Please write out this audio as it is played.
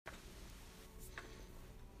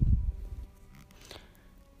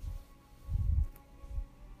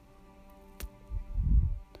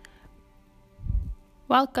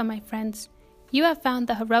Welcome, my friends. You have found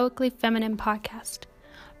the Heroically Feminine podcast.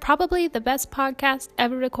 Probably the best podcast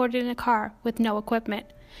ever recorded in a car with no equipment.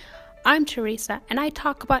 I'm Teresa, and I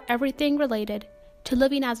talk about everything related to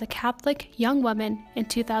living as a Catholic young woman in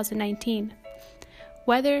 2019.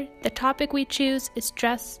 Whether the topic we choose is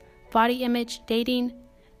dress, body image, dating,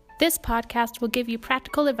 this podcast will give you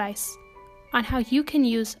practical advice on how you can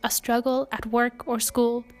use a struggle at work or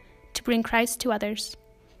school to bring Christ to others.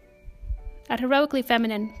 At Heroically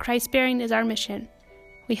Feminine, Christ-bearing is our mission.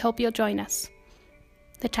 We hope you'll join us.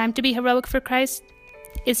 The time to be heroic for Christ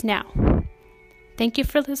is now. Thank you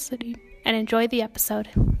for listening and enjoy the episode.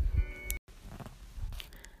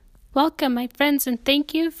 Welcome, my friends, and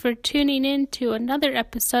thank you for tuning in to another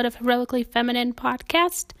episode of Heroically Feminine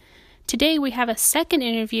podcast. Today we have a second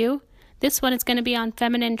interview. This one is going to be on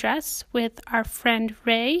feminine dress with our friend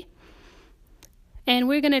Ray. And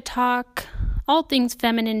we're going to talk all things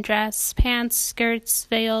feminine dress, pants, skirts,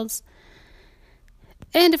 veils,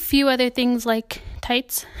 and a few other things like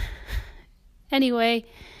tights. Anyway,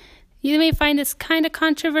 you may find this kind of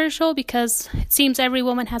controversial because it seems every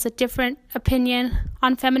woman has a different opinion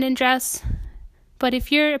on feminine dress. But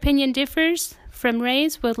if your opinion differs from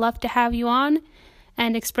Ray's, we'd love to have you on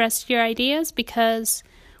and express your ideas, because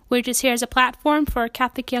we're just here as a platform for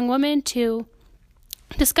Catholic young women to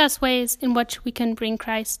discuss ways in which we can bring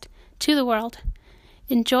Christ to the world.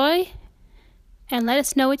 Enjoy, and let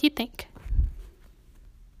us know what you think.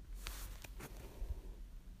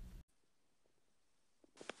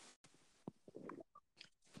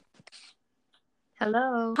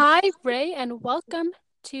 Hello. Hi, Ray, and welcome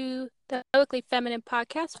to the Heroically Feminine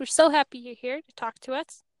podcast. We're so happy you're here to talk to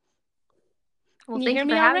us. Well, Can you thank hear you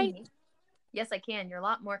me for all having right? me. Yes, I can. You're a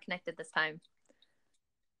lot more connected this time.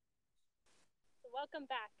 Welcome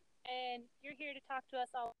back, and you're here to talk to us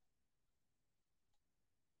all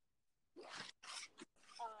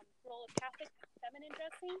role of Catholic feminine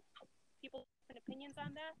dressing. People have different opinions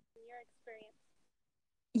on that in your experience.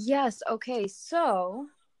 Yes. Okay. So,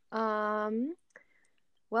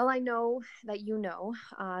 well, I know that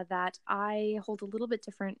that I hold a little bit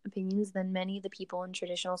different opinions than many of the people in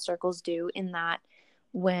traditional circles do, in that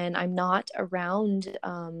when I'm not around,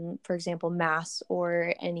 for example, Mass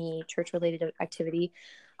or any church-related activity,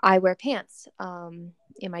 I wear pants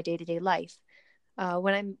in my day-to-day life.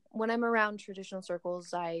 When I'm around traditional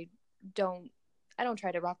circles, I don't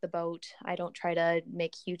try to rock the boat. I don't try to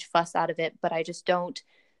make huge fuss out of it, but I just don't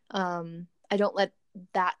I don't let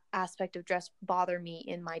that aspect of dress bother me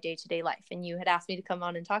in my day-to-day life. And you had asked me to come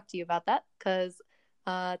on and talk to you about that because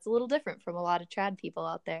it's a little different from a lot of trad people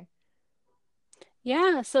out there.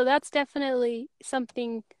 Yeah, so that's definitely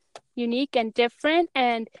something unique and different.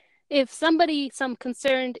 And if some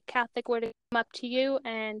concerned Catholic were to come up to you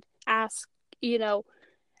and ask,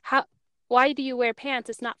 why do you wear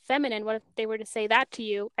pants? It's not feminine. What if they were to say that to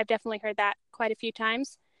you? I've definitely heard that quite a few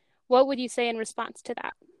times. What would you say in response to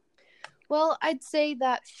that? Well, I'd say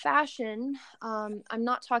that fashion, I'm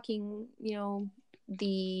not talking,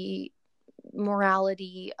 the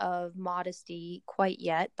morality of modesty quite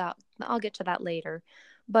yet. That I'll get to that later.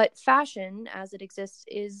 But fashion as it exists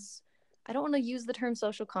is, I don't want to use the term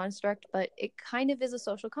social construct, but it kind of is a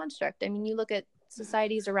social construct. I mean, you look at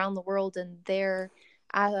societies around the world, and their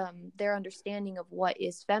understanding of what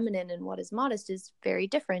is feminine and what is modest is very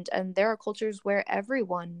different. And there are cultures where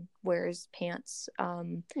everyone wears pants.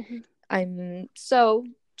 I'm so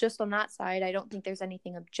just on that side, I don't think there's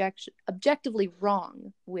anything objectively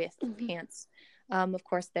wrong with pants. Of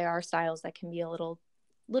course, there are styles that can be a little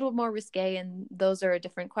more risque, and those are a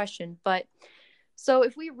different question. But so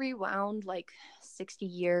if we rewound like 60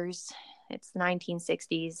 years, it's the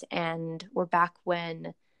 1960s, and we're back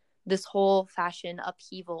when this whole fashion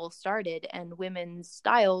upheaval started, and women's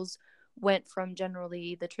styles went from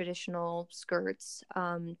generally the traditional skirts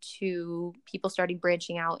to people starting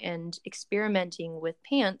branching out and experimenting with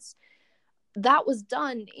pants. That was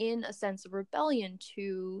done in a sense of rebellion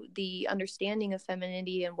to the understanding of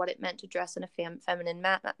femininity and what it meant to dress in a feminine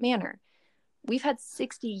manner. We've had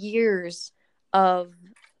 60 years of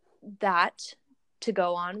that to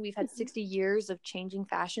go on. We've had 60 years of changing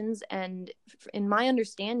fashions, and in my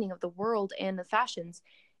understanding of the world and the fashions,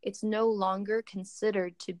 it's no longer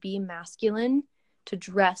considered to be masculine to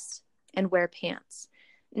dress and wear pants.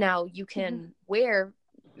 Now, you can wear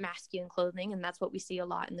masculine clothing, and that's what we see a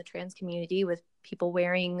lot in the trans community, with people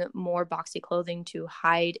wearing more boxy clothing to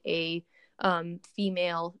hide a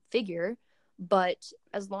female figure. But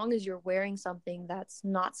as long as you're wearing something that's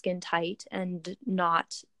not skin tight and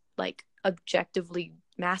not like objectively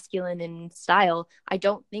masculine in style, I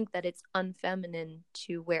don't think that it's unfeminine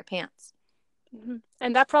to wear pants.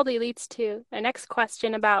 And that probably leads to the next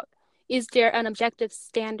question about, is there an objective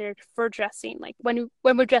standard for dressing? Like when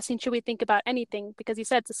we're dressing, should we think about anything? Because you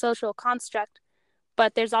said it's a social construct,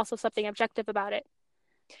 but there's also something objective about it.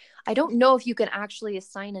 I don't know if you can actually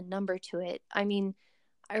assign a number to it. I mean,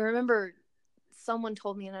 I remember someone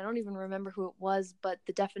told me, and I don't even remember who it was, but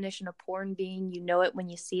the definition of porn being, you know it when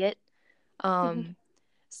you see it.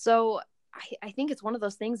 So I think it's one of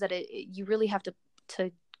those things that you really have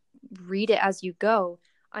to read it as you go.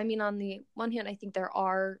 I mean, on the one hand, I think there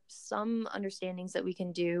are some understandings that we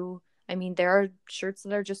can do. I mean, there are shirts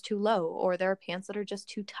that are just too low, or there are pants that are just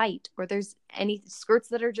too tight, or there's any skirts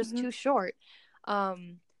that are just too short.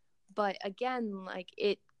 But again, like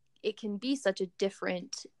it can be such a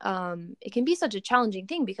different, it can be such a challenging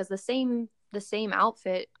thing, because the same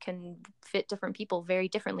outfit can fit different people very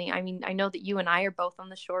differently. I mean, I know that you and I are both on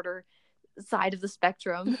the shorter side of the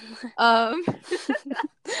spectrum. And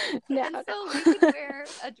so we could wear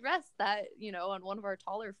a dress that, you know, on one of our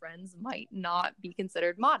taller friends might not be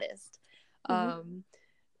considered modest.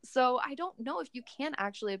 So I don't know if you can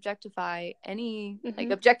actually objectify any,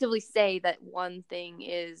 like objectively say that one thing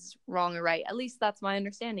is wrong or right. At least that's my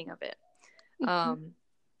understanding of it.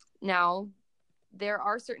 Now, there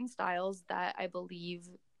are certain styles that I believe,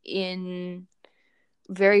 in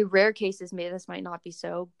very rare cases, maybe this might not be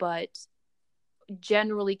so, but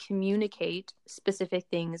generally communicate specific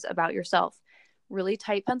things about yourself. Really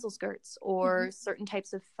tight pencil skirts, or certain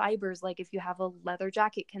types of fibers, like if you have a leather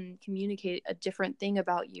jacket, can communicate a different thing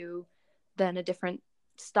about you than a different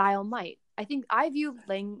style might. I think I view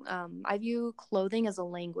clothing as a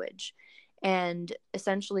language, and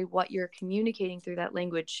essentially what you're communicating through that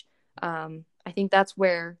language, I think that's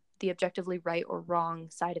where the objectively right or wrong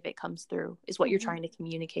side of it comes through, is what you're trying to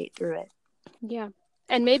communicate through it. Yeah.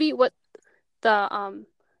 And maybe what the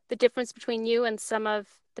difference between you and some of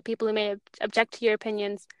the people who may object to your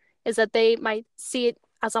opinions is that they might see it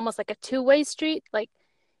as almost like a two-way street. Like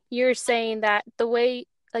you're saying that the way,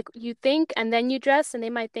 like, you think and then you dress, and they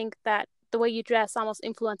might think that the way you dress almost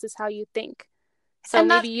influences how you think. So and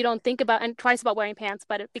maybe you don't think about and twice about wearing pants,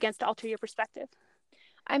 but it begins to alter your perspective.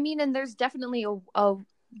 I mean, and there's definitely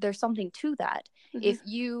there's something to that. If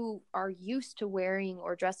you are used to wearing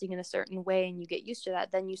or dressing in a certain way and you get used to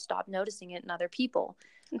that, then you stop noticing it in other people.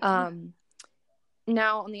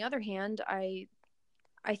 Now, on the other hand, I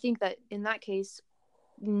think that in that case,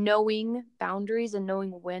 knowing boundaries and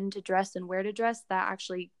knowing when to dress and where to dress, that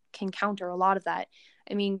actually can counter a lot of that.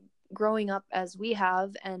 I mean, growing up as we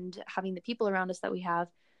have and having the people around us that we have,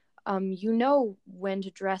 you know when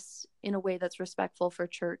to dress in a way that's respectful for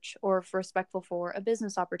church, or respectful for a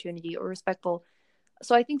business opportunity, or respectful.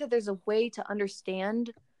 So I think that there's a way to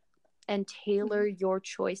understand and tailor your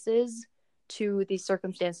choices to the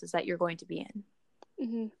circumstances that you're going to be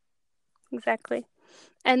in. Exactly.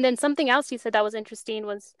 And then something else you said that was interesting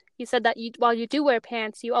was, you said that while you do wear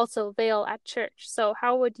pants, you also veil at church. So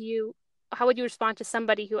how would you respond to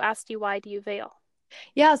somebody who asked you, why do you veil?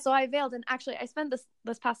 Yeah, so I veiled, and actually I spent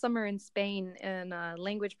this past summer in Spain in a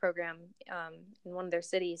language program in one of their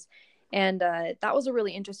cities, and that was a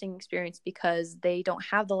really interesting experience because they don't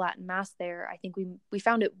have the Latin Mass there. I think we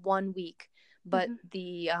found it 1 week, but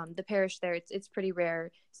the parish there, it's pretty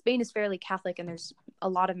rare. Spain is fairly Catholic, and there's a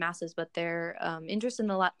lot of masses, but their interest in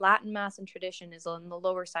the Latin Mass and tradition is on the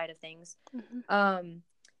lower side of things.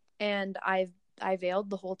 And I veiled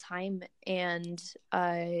the whole time, and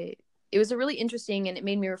it was a really interesting, and it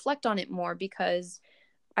made me reflect on it more, because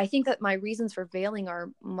I think that my reasons for veiling are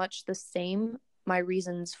much the same my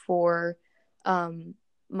reasons for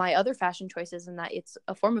my other fashion choices, in that it's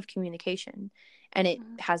a form of communication, and it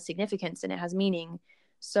has significance and it has meaning.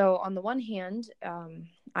 So on the one hand,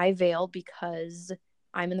 I veil because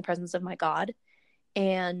I'm in the presence of my God,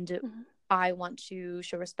 and I want to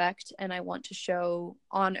show respect and I want to show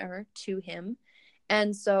honor to him.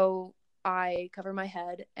 And so I cover my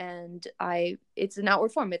head, and it's an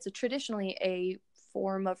outward form. It's traditionally a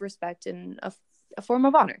form of respect and a form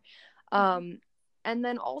of honor. And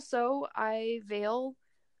then also I veil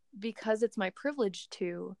because it's my privilege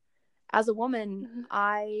to. As a woman,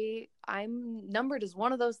 I'm numbered as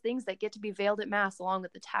one of those things that get to be veiled at Mass, along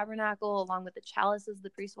with the tabernacle, along with the chalices the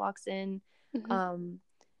priest walks in.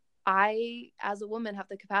 I, as a woman, have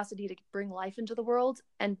the capacity to bring life into the world,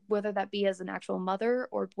 and whether that be as an actual mother,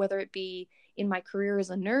 or whether it be in my career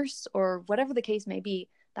as a nurse, or whatever the case may be,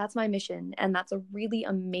 that's my mission, and that's a really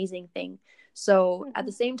amazing thing. So at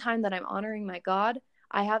the same time that I'm honoring my God,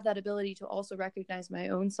 I have that ability to also recognize my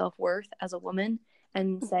own self-worth as a woman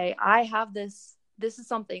and say, I have this is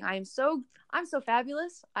something. I'm so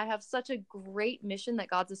fabulous. I have such a great mission that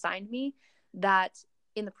God's assigned me, that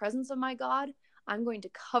in the presence of my God, I'm going to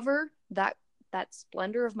cover that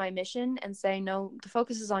splendor of my mission and say, no, the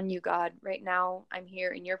focus is on you, God. Right now, I'm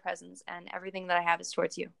here in your presence, and everything that I have is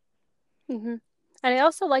towards you. Mm-hmm. And I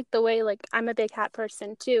also like the way, like, I'm a big hat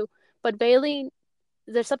person too, but veiling,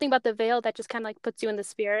 there's something about the veil that just kind of like puts you in the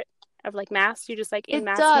spirit of like mass. You're just like in It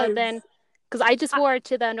mass mode does. then. Because I just I, wore it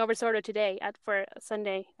to the Novus Ordo today for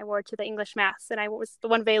Sunday. I wore it to the English mass, and I was the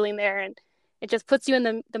one veiling there, and it just puts you in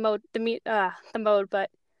the mode, the mode, but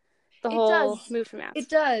the it does. whole mood for mass. It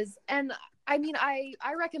does. And I mean, I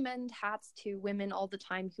recommend hats to women all the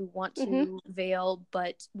time who want Mm-hmm. to veil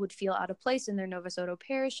but would feel out of place in their Novus Ordo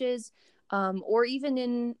parishes, or even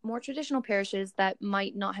in more traditional parishes that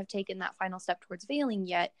might not have taken that final step towards veiling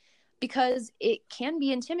yet, because it can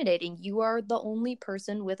be intimidating. You are the only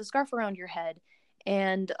person with a scarf around your head.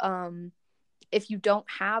 And if you don't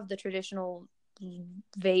have the traditional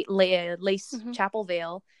lace Mm-hmm. chapel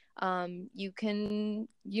veil, you can,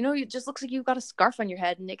 it just looks like you've got a scarf on your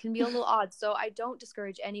head, and it can be a little odd. So I don't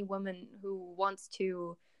discourage any woman who wants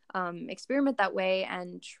to experiment that way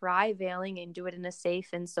and try veiling and do it in a safe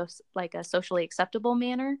and so like a socially acceptable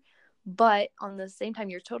manner. But on the same time,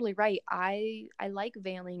 you're totally right. I like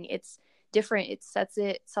veiling. It's different. It sets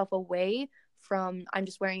itself away from I'm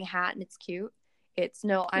just wearing a hat and it's cute. It's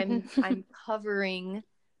no, I'm Mm-hmm. I'm covering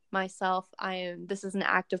myself. This is an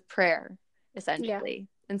act of prayer, Yeah, essentially,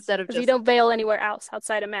 instead of because you just don't veil anywhere else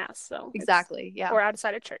outside of mass, so exactly, yeah. or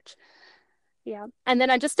outside of church. Yeah. And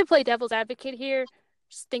then just to play devil's advocate here,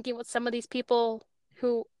 just thinking with some of these people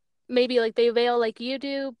who maybe like they veil like you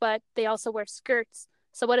do, but they also wear skirts.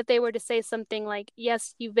 So what if they were to say something like,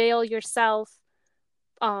 yes, you veil yourself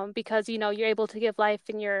because you're able to give life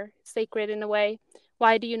and you're sacred in a way.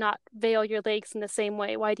 Why do you not veil your legs in the same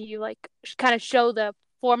way? Why do you like kind of show the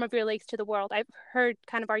form of your legs to the world? I've heard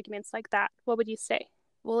kind of arguments like that. What would you say?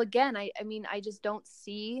 Well, again, I mean, I just don't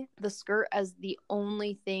see the skirt as the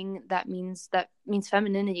only thing that means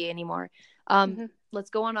femininity anymore. Mm-hmm. Let's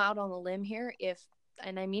go out on a limb here.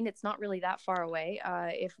 And I mean, it's not really that far away.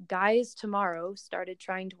 If guys tomorrow started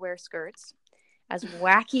trying to wear skirts, as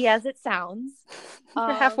wacky as it sounds,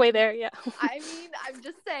 You're halfway there, yeah. I mean, I'm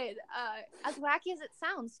just saying, as wacky as it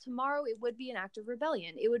sounds, tomorrow it would be an act of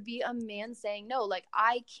rebellion. It would be a man saying, no, like,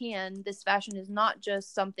 this fashion is not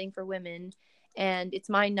just something for women, and it's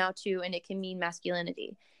mine now too, and it can mean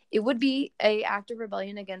masculinity. It would be a act of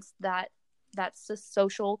rebellion against that's a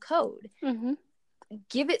social code. Mm-hmm.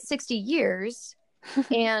 Give it 60 years,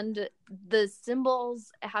 and the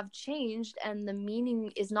symbols have changed and the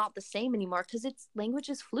meaning is not the same anymore, because language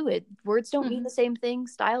is fluid. Words don't mean Mm-hmm. the same thing,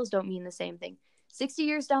 styles don't mean the same thing. 60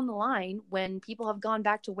 years down the line, when people have gone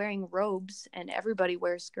back to wearing robes and everybody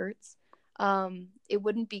wears skirts, it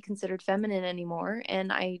wouldn't be considered feminine anymore.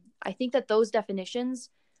 And I think that those definitions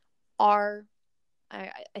are,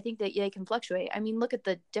 I think that they can fluctuate. I mean, look at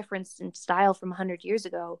the difference in style from 100 years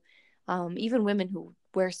ago. Even women who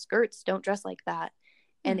wear skirts don't dress like that.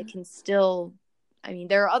 And Mm-hmm. it can still, I mean,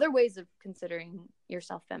 there are other ways of considering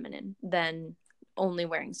yourself feminine than only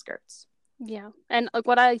wearing skirts. Yeah. And like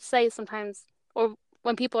what I say sometimes, or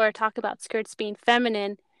when people are talk about skirts being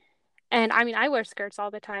feminine, and I mean, I wear skirts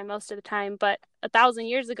all the time, most of the time, but 1,000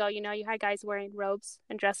 years ago, you had guys wearing robes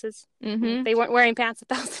and dresses. Mm-hmm. They weren't wearing pants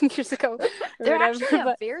 1,000 years ago or They're whatever. actually a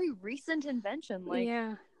But very recent invention. Like,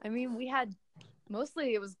 yeah. I mean,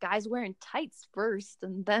 mostly it was guys wearing tights first,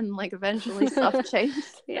 and then like eventually stuff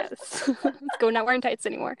changed. Yes. Let's go not wearing tights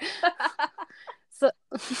anymore. So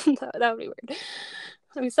that would be weird.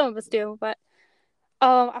 I mean, some of us do, but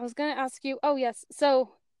I was gonna ask you. Oh yes,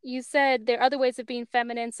 so you said there are other ways of being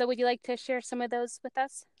feminine. So would you like to share some of those with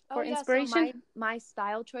us Oh for yeah, so inspiration? my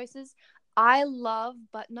style choices. I love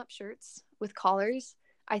button-up shirts with collars.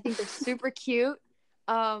 I think they're super cute.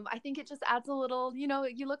 I think it just adds a little, you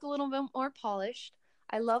look a little bit more polished.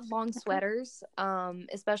 I love long sweaters,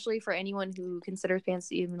 especially for anyone who considers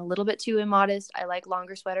pants even a little bit too immodest. I like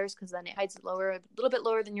longer sweaters because then it hides it a little bit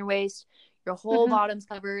lower than your waist. Your whole Mm-hmm. bottom's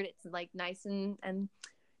covered. It's like nice and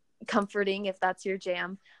comforting if that's your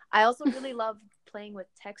jam. I also really love playing with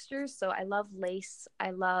textures, so I love lace. I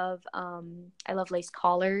love lace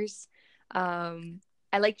collars.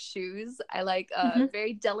 I like shoes. I like Mm-hmm.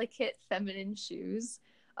 very delicate feminine shoes.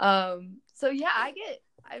 So yeah,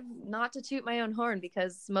 I'm not to toot my own horn,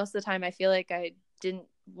 because most of the time I feel like I didn't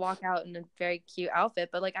walk out in a very cute outfit,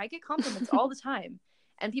 but like I get compliments all the time,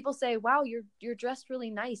 and people say, wow, you're dressed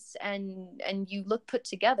really nice, and you look put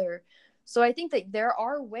together. So I think that there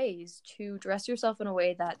are ways to dress yourself in a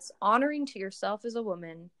way that's honoring to yourself as a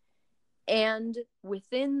woman, and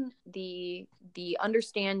within the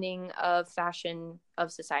understanding of fashion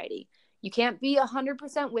of society. you can't be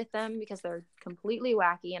 100% with them because they're completely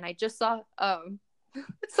wacky. And I just saw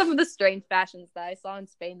some of the strange fashions that I saw in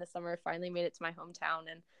Spain this summer finally made it to my hometown,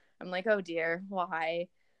 and I'm like, oh dear, why?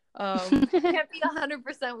 Can't be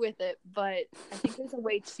 100% with it, but I think there's a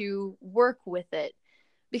way to work with it,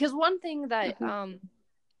 because one thing that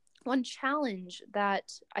one challenge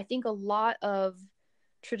that I think a lot of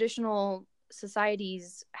traditional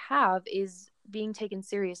societies have is being taken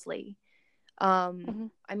seriously. I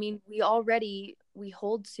mean, we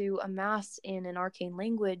hold to a mass in an arcane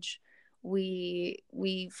language.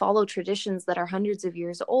 We follow traditions that are hundreds of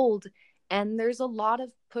years old, and there's a lot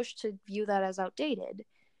of push to view that as outdated.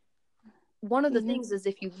 One of the things is,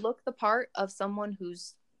 if you look the part of someone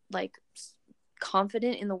who's like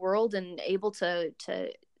confident in the world and able to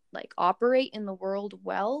like operate in the world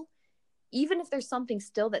well, even if there's something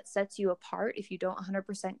still that sets you apart, if you don't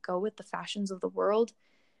 100% go with the fashions of the world,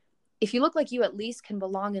 if you look like you at least can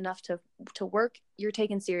belong enough to work, you're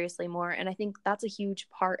taken seriously more. And I think that's a huge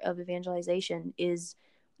part of evangelization, is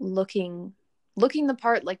looking the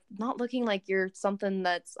part, like not looking like you're something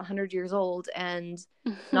that's 100 years old and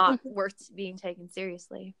not worth being taken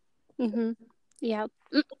seriously. Yeah.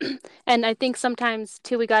 And I think sometimes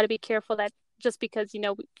too, we got to be careful that just because,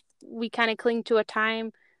 we kind of cling to a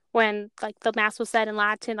time when like the mass was said in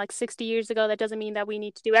Latin like 60 years ago, that doesn't mean that we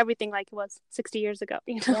need to do everything like it was 60 years ago.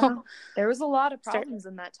 Yeah, there was a lot of problems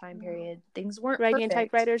in that time period. Things weren't writing perfect. in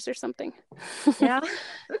typewriters or something. Yeah.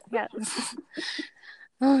 Yeah.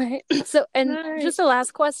 All right. So, and just a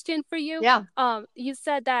last question for you. Yeah. You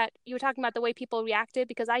said that you were talking about the way people reacted,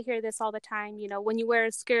 because I hear this all the time. When you wear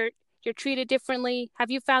a skirt, you're treated differently.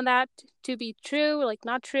 Have you found that to be true, like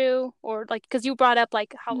not true, or like, because you brought up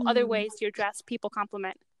like how other ways you're dressed, people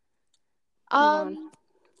compliment?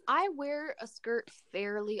 I wear a skirt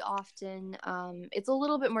fairly often. It's a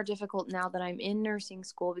little bit more difficult now that I'm in nursing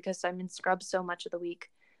school because I'm in scrubs so much of the week.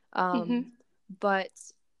 But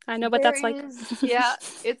I know what that's like. Yeah,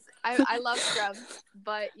 I love scrubs,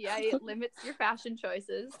 but yeah, it limits your fashion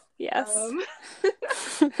choices. Yes.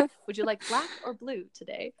 Would you like black or blue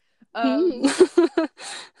today? Living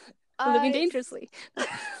dangerously.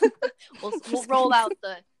 We'll roll out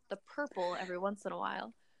the purple every once in a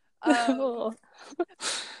while. I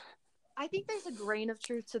think there's a grain of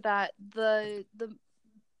truth to that. The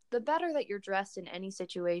better that you're dressed in any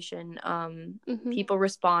situation, people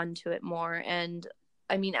respond to it more. And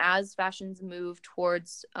I mean, as fashions move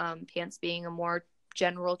towards pants being a more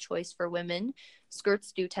general choice for women,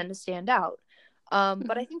 skirts do tend to stand out.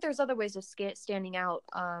 But I think there's other ways of standing out.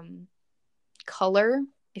 Color.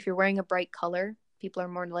 If you're wearing a bright color, people are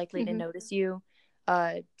more likely to notice you.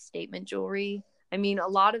 Statement jewelry. I mean, a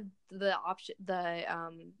lot of the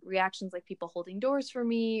reactions, like people holding doors for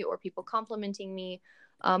me or people complimenting me,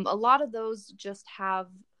 a lot of those just have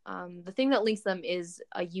the thing that links them is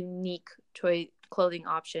a unique clothing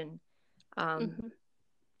option.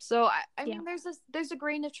 So I mean, there's a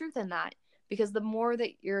grain of truth in that, because the more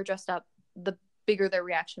that you're dressed up, the bigger their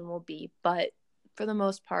reaction will be. But for the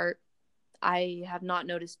most part, I have not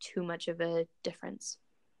noticed too much of a difference.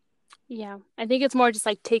 Yeah, I think it's more just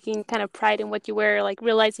like taking kind of pride in what you wear, like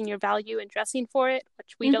realizing your value and dressing for it,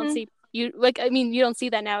 which we don't see. You don't see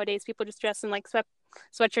that nowadays. People just dress in like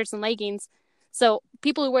sweatshirts and leggings. So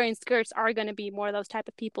people who are wearing skirts are going to be more of those type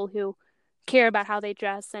of people who care about how they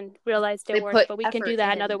dress and realize their worth. But we can do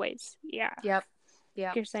that in other ways. Yeah. Yep.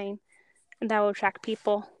 You're saying, and that will attract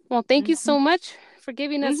people. Well, thank you so much for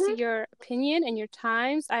giving us your opinion and your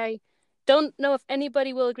times. I don't know if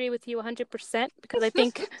anybody will agree with you 100%, because I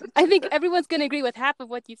think everyone's going to agree with half of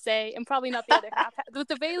what you say and probably not the other half. With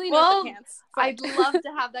the veiling or the pants. So. I'd love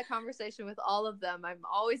to have that conversation with all of them. I'm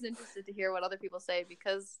always interested to hear what other people say,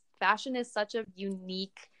 because fashion is such a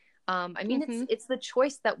unique, I mean, it's the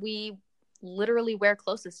choice that we literally wear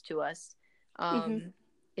closest to us.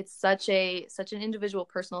 It's such an individual,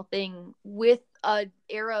 personal thing with an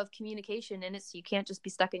era of communication in it. So you can't just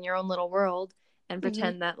be stuck in your own little world and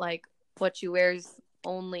pretend that like what you wear is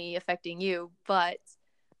only affecting you. But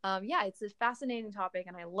it's a fascinating topic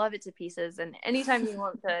and I love it to pieces. And anytime you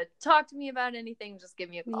want to talk to me about anything, just give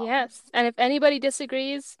me a call. Yes. And if anybody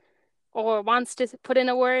disagrees or wants to put in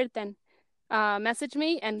a word, then message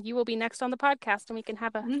me and you will be next on the podcast and we can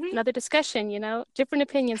have another discussion, different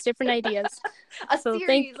opinions, different ideas.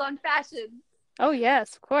 Series on fashion. Oh,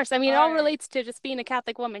 yes, of course. I mean, it all relates to just being a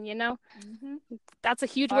Catholic woman, That's a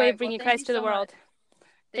huge way of bringing Christ to the world.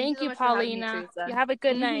 Thank you, Paulina. You have a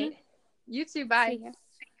good night. You too. Bye.